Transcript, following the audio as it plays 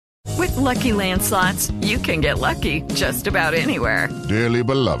With Lucky Land Slots, you can get lucky just about anywhere. Dearly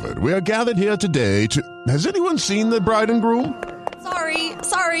beloved, we are gathered here today to... Has anyone seen the bride and groom?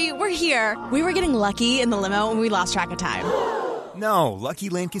 Sorry, we're here. We were getting lucky in the limo and we lost track of time. No, Lucky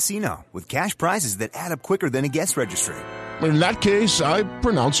Land Casino, with cash prizes that add up quicker than a guest registry. In that case, I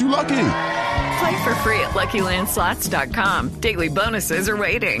pronounce you lucky. Play for free at LuckyLandSlots.com. Daily bonuses are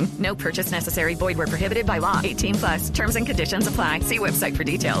waiting. No purchase necessary. Void where prohibited by law. 18+. Terms and conditions apply. See website for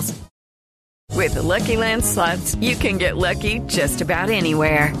details. With Lucky Land Slots, you can get lucky just about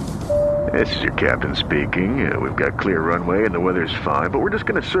anywhere. This is your captain speaking. We've got clear runway and the weather's fine, but we're just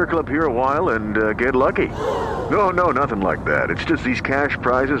going to circle up here a while and get lucky. No, nothing like that. It's just these cash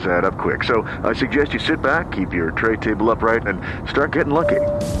prizes add up quick. So I suggest you sit back, keep your tray table upright, and start getting lucky.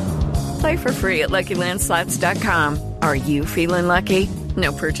 Play for free at LuckyLandSlots.com. Are you feeling lucky?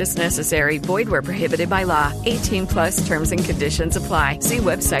 No purchase necessary. Void where prohibited by law. 18+ terms and conditions apply. See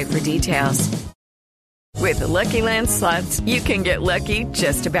website for details. With Lucky Land Slots, you can get lucky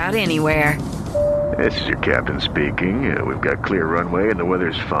just about anywhere. This is your captain speaking. We've got clear runway and the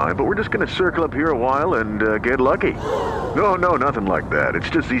weather's fine, but we're just going to circle up here a while and get lucky. No, nothing like that. It's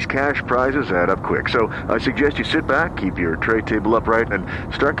just these cash prizes add up quick. So I suggest you sit back, keep your tray table upright, and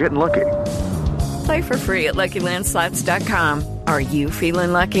start getting lucky. Play for free at LuckyLandSlots.com. Are you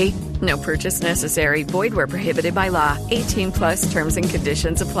feeling lucky? No purchase necessary. Void where prohibited by law. 18+ terms and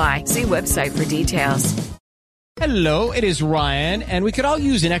conditions apply. See website for details. Hello, it is Ryan, and we could all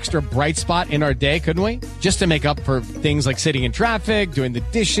use an extra bright spot in our day, couldn't we? Just to make up for things like sitting in traffic, doing the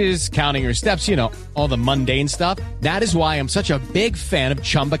dishes, counting your steps, all the mundane stuff. That is why I'm such a big fan of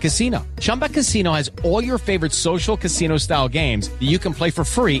Chumba Casino. Chumba Casino has all your favorite social casino-style games that you can play for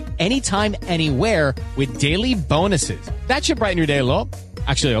free anytime, anywhere with daily bonuses. That should brighten your day a little.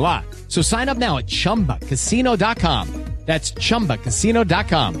 Actually, a lot. So sign up now at ChumbaCasino.com. That's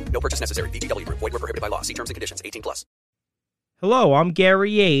ChumbaCasino.com. No purchase necessary. VGW Group. Void where prohibited by law. See terms and conditions. 18+. Hello, I'm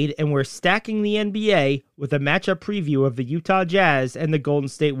Gary Ade, and we're stacking the NBA with a matchup preview of the Utah Jazz and the Golden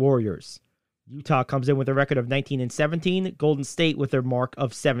State Warriors. Utah comes in with a record of 19-17, Golden State with their mark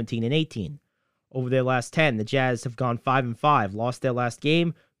of 17-18. Over their last 10, the Jazz have gone 5-5, lost their last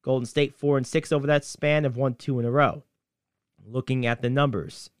game. Golden State 4-6 over that span, have won 2 in a row. Looking at the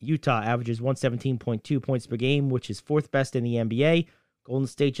numbers, Utah averages 117.2 points per game, which is 4th best in the NBA. Golden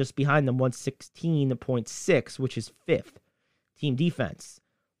State just behind them, 116.6, which is 5th. Team defense,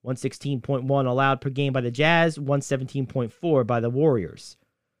 116.1 allowed per game by the Jazz, 117.4 by the Warriors.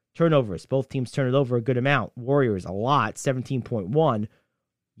 Turnovers, both teams turn it over a good amount. Warriors a lot, 17.1.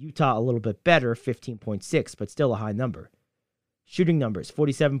 Utah a little bit better, 15.6, but still a high number. Shooting numbers,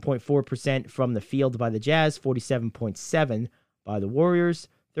 47.4% from the field by the Jazz, 47.7% by the Warriors,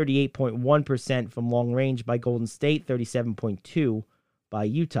 38.1% from long range by Golden State, 37.2% by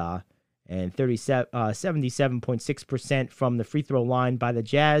Utah, and 77.6% from the free throw line by the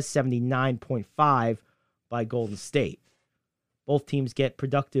Jazz, 79.5% by Golden State. Both teams get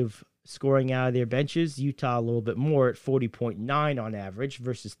productive scoring out of their benches. Utah a little bit more at 40.9 on average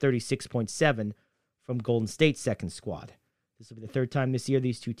versus 36.7 from Golden State's second squad. This will be the third time this year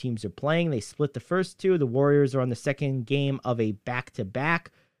these two teams are playing. They split the first two. The Warriors are on the second game of a back-to-back.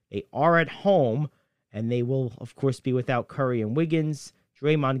 They are at home, and they will, of course, be without Curry and Wiggins.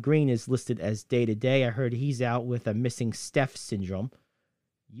 Draymond Green is listed as day-to-day. I heard he's out with a missing Steph syndrome.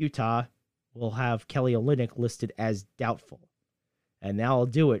 Utah will have Kelly Olynyk listed as doubtful. And now I'll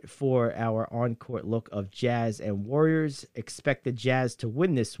do it for our on-court look of Jazz and Warriors. Expect the Jazz to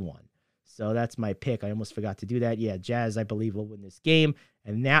win this one. So that's my pick. I almost forgot to do that. Yeah, Jazz, I believe, will win this game.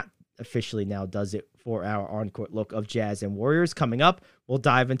 And that officially now does it for our on-court look of Jazz and Warriors. Coming up, we'll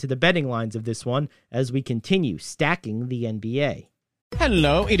dive into the betting lines of this one as we continue stacking the NBA.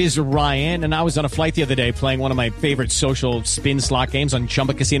 Hello, it is Ryan, and I was on a flight the other day playing one of my favorite social spin slot games on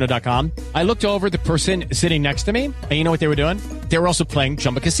ChumbaCasino.com. I looked over at the person sitting next to me, and you know what they were doing? They were also playing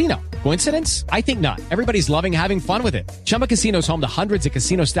Chumba Casino. Coincidence? I think not. Everybody's loving having fun with it. Chumba Casino is home to hundreds of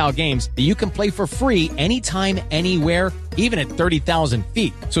casino-style games that you can play for free anytime, anywhere, even at 30,000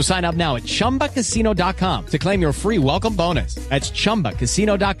 feet. So sign up now at ChumbaCasino.com to claim your free welcome bonus. That's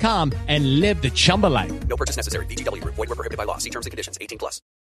ChumbaCasino.com and live the Chumba life. No purchase necessary. VGW Group. Void where prohibited by law. See terms and conditions. 18+.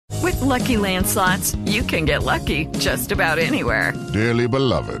 With Lucky Land Slots, you can get lucky just about anywhere. Dearly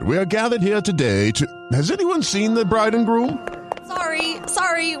beloved, we are gathered here today to... Has anyone seen the bride and groom?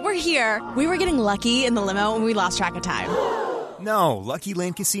 Sorry, we're here. We were getting lucky in the limo and we lost track of time. No, Lucky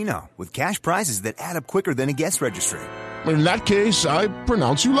Land Casino, with cash prizes that add up quicker than a guest registry. In that case, I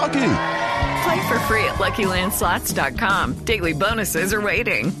pronounce you lucky. Play for free at LuckyLandSlots.com. Daily bonuses are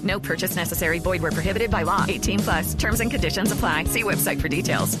waiting. No purchase necessary. Void where prohibited by law. 18+. Terms and conditions apply. See website for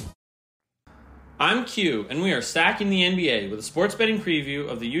details. I'm Q, and we are stacking the NBA with a sports betting preview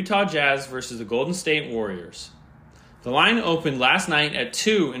of the Utah Jazz versus the Golden State Warriors. The line opened last night at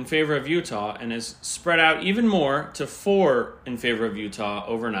 2 in favor of Utah and has spread out even more to 4 in favor of Utah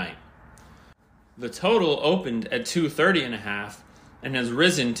overnight. The total opened at 230.5 and has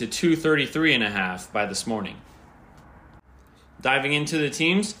risen to 233.5 by this morning. Diving into the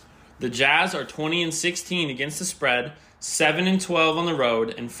teams, the Jazz are 20-16 against the spread, 7-12 on the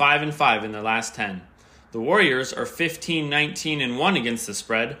road, and 5-5 in their last 10. The Warriors are 15-19-1 against the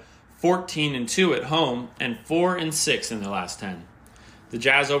spread, 14-2 at home, and 4-6 in their last 10. The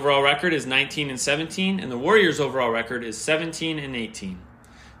Jazz overall record is 19-17, and the Warriors overall record is 17-18.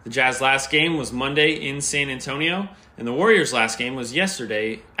 The Jazz last game was Monday in San Antonio, and the Warriors last game was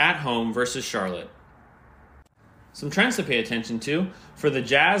yesterday at home versus Charlotte. Some trends to pay attention to. For the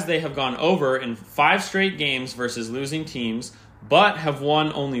Jazz, they have gone over in 5 straight games versus losing teams, but have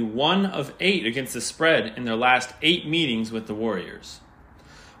won only 1 of 8 against the spread in their last 8 meetings with the Warriors.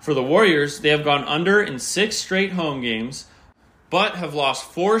 For the Warriors, they have gone under in 6 straight home games, but have lost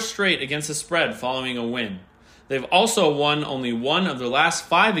 4 straight against the spread following a win. They've also won only 1 of their last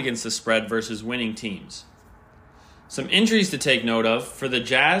 5 against the spread versus winning teams. Some injuries to take note of. For the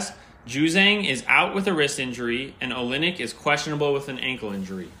Jazz, Juzang is out with a wrist injury, and Olynyk is questionable with an ankle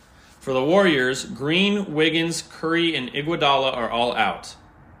injury. For the Warriors, Green, Wiggins, Curry, and Iguodala are all out.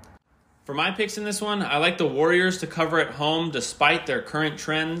 For my picks in this one, I like the Warriors to cover at home despite their current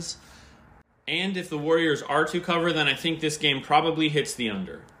trends. And if the Warriors are to cover, then I think this game probably hits the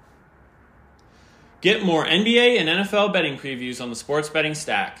under. Get more NBA and NFL betting previews on the Sports Betting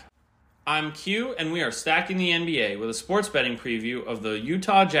Stack. I'm Q, and we are stacking the NBA with a sports betting preview of the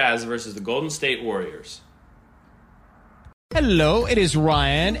Utah Jazz versus the Golden State Warriors. Hello, it is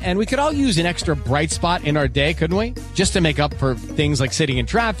Ryan, and we could all use an extra bright spot in our day, couldn't we? Just to make up for things like sitting in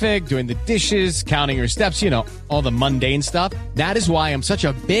traffic, doing the dishes, counting your steps, all the mundane stuff. That is why I'm such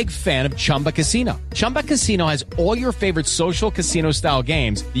a big fan of Chumba Casino. Chumba Casino has all your favorite social casino-style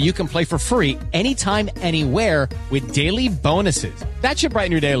games that you can play for free anytime, anywhere with daily bonuses. That should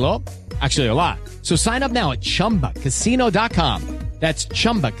brighten your day a little. Actually, a lot. So sign up now at ChumbaCasino.com. That's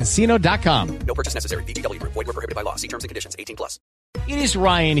ChumbaCasino.com. No purchase necessary. VGW Group. Void where prohibited by law. See terms and conditions. 18+. It is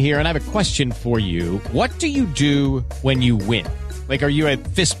Ryan here, and I have a question for you. What do you do when you win? Like, are you a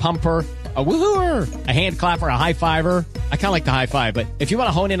fist pumper, a woohooer, a hand clapper, a high fiver? I kind of like the high five, but if you want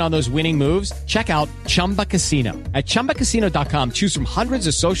to hone in on those winning moves, check out Chumba Casino. At ChumbaCasino.com, choose from hundreds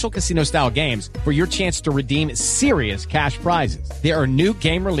of social casino-style games for your chance to redeem serious cash prizes. There are new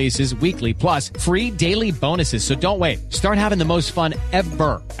game releases weekly, plus free daily bonuses, so don't wait. Start having the most fun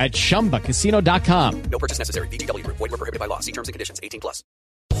ever at ChumbaCasino.com. No purchase necessary. VGW Group. Void where prohibited by law. See terms and conditions. 18+.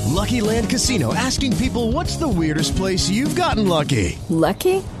 Lucky Land Casino, asking people, what's the weirdest place you've gotten lucky?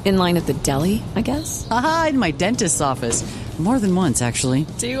 Lucky? In line at the deli, I guess? Aha, in my dentist's office. More than once, actually.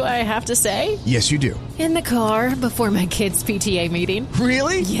 Do I have to say? Yes, you do. In the car before my kids' PTA meeting.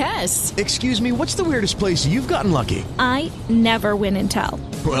 Really? Yes. Excuse me, what's the weirdest place you've gotten lucky? I never win and tell.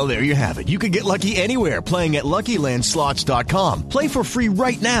 Well, there you have it. You can get lucky anywhere, playing at LuckyLandSlots.com. Play for free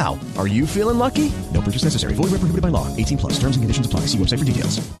right now. Are you feeling lucky? No purchase necessary. Void where prohibited by law. 18+. Terms and conditions apply. See website for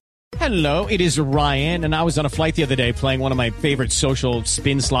details. Hello, it is Ryan, and I was on a flight the other day playing one of my favorite social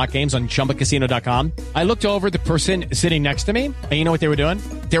spin slot games on ChumbaCasino.com. I looked over at the person sitting next to me, and you know what they were doing?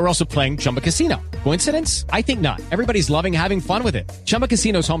 They were also playing Chumba Casino. Coincidence? I think not. Everybody's loving having fun with it. Chumba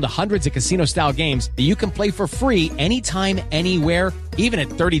Casino is home to hundreds of casino-style games that you can play for free anytime, anywhere, even at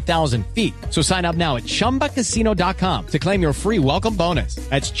 30,000 feet. So sign up now at ChumbaCasino.com to claim your free welcome bonus.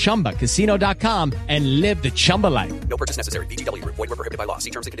 That's ChumbaCasino.com and live the Chumba life. No purchase necessary. VGW Group. Void where prohibited by law.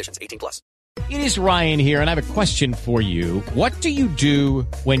 See terms and conditions. 18+. It is Ryan here, and I have a question for you. What do you do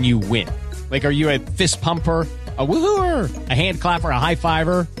when you win? Like, are you a fist pumper, a woohooer, a hand clapper, a high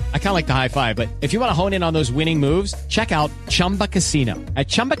fiver? I kind of like the high five, but if you want to hone in on those winning moves, check out Chumba Casino. At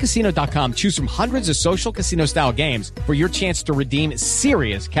ChumbaCasino.com, choose from hundreds of social casino-style games for your chance to redeem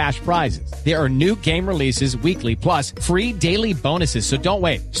serious cash prizes. There are new game releases weekly, plus free daily bonuses, so don't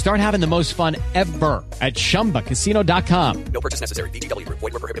wait. Start having the most fun ever at ChumbaCasino.com. No purchase necessary. VGW Group.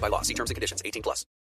 Void where prohibited by law. See terms and conditions. 18+.